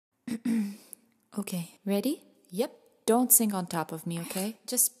Okay, ready? Yep. Don't sing on top of me, okay?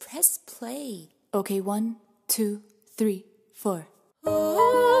 Just press play. Okay, 1, 2, 3, 4.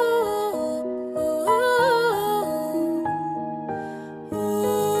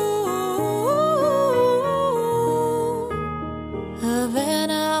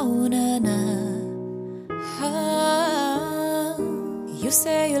 Havana, you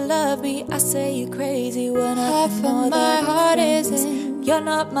say you love me, I say you're crazy. When half of my heart is in. You're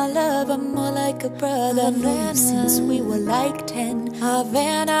not my lover, more like a brother. I've known since we were like 10.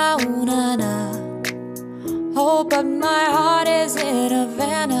 Havana, oh, but my heart is in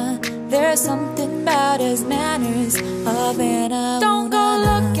Havana. There's something about his manners. Havana, don't go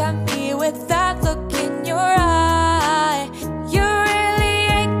look at me with that look in your eye. You really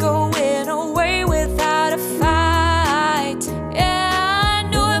ain't going away without a fight. Yeah, I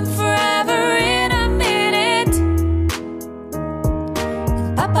knew him forever in a minute.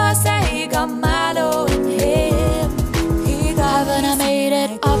 And Papa said he got Milo in him. He got Haven't I made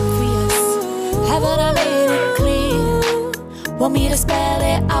it obvious? Haven't I made it clear? Want me to spell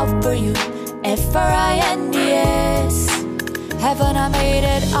it out for you? F-R-I-N-D-S. Haven't I made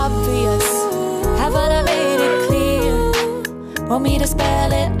it obvious? Haven't I made it clear? Want me to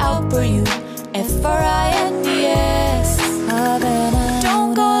spell it out for you? F-R-I-N-D-S.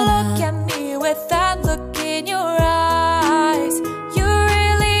 Don't go look at me with that look in your eyes. You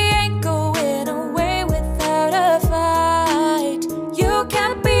really ain't going away without a fight. You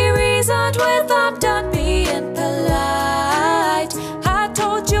can't be reasoned with, I'm done being polite. I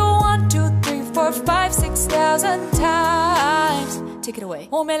told you 1, 2, 3, 4, 5, 6,000 times. Take it away.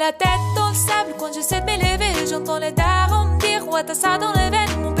 On met la tête dans le sable quand j'essaie de m'élever. J'entends les darons me dire ouais t'as ça dans les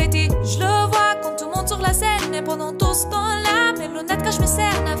veines mon petit. Je le vois quand tout monte sur la scène. Mais pendant tout ce temps-là mes lunettes cachent mes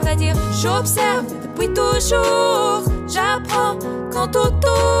cernes. À vrai dire j'observe depuis toujours. J'apprends quand tout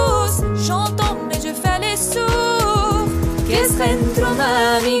tousse. J'entends mais je fais les sourds. Qu'est-ce que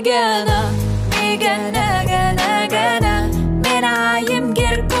ma migana migana gana gana. Mena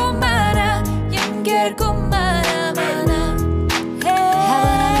yimger kumara yimger kumara mana.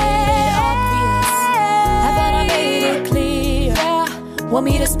 Want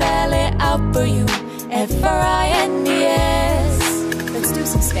me to spell it out for you? F-R-I-N-D-S. Let's do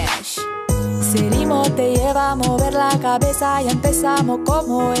some Spanish. Si ritmo te lleva a mover la cabeza y empezamos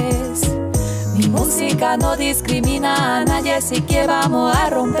como es. Mi música no discrimina a nadie, así que vamos a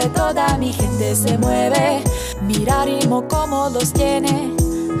romper toda mi gente se mueve. Mira ritmo como los tiene,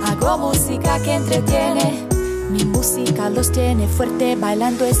 hago música que entretiene. Mi música los tiene fuerte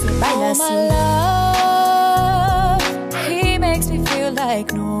bailando ese baile así. Makes me feel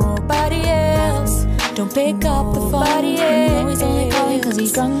like nobody else. Don't pick up the phone. Nobody else. He's only calling cause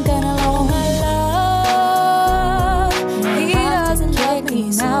he's drunk and alone. My love, he doesn't like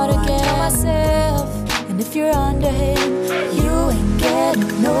me now to get myself. And if you're under him, you ain't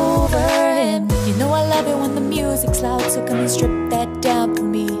getting over him. You know I love it when the music's loud, so come and strip that down for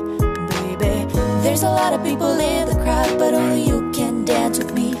me, baby. There's a lot of people in the crowd, but only you can dance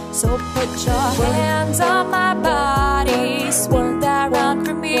with me. So put your hands on my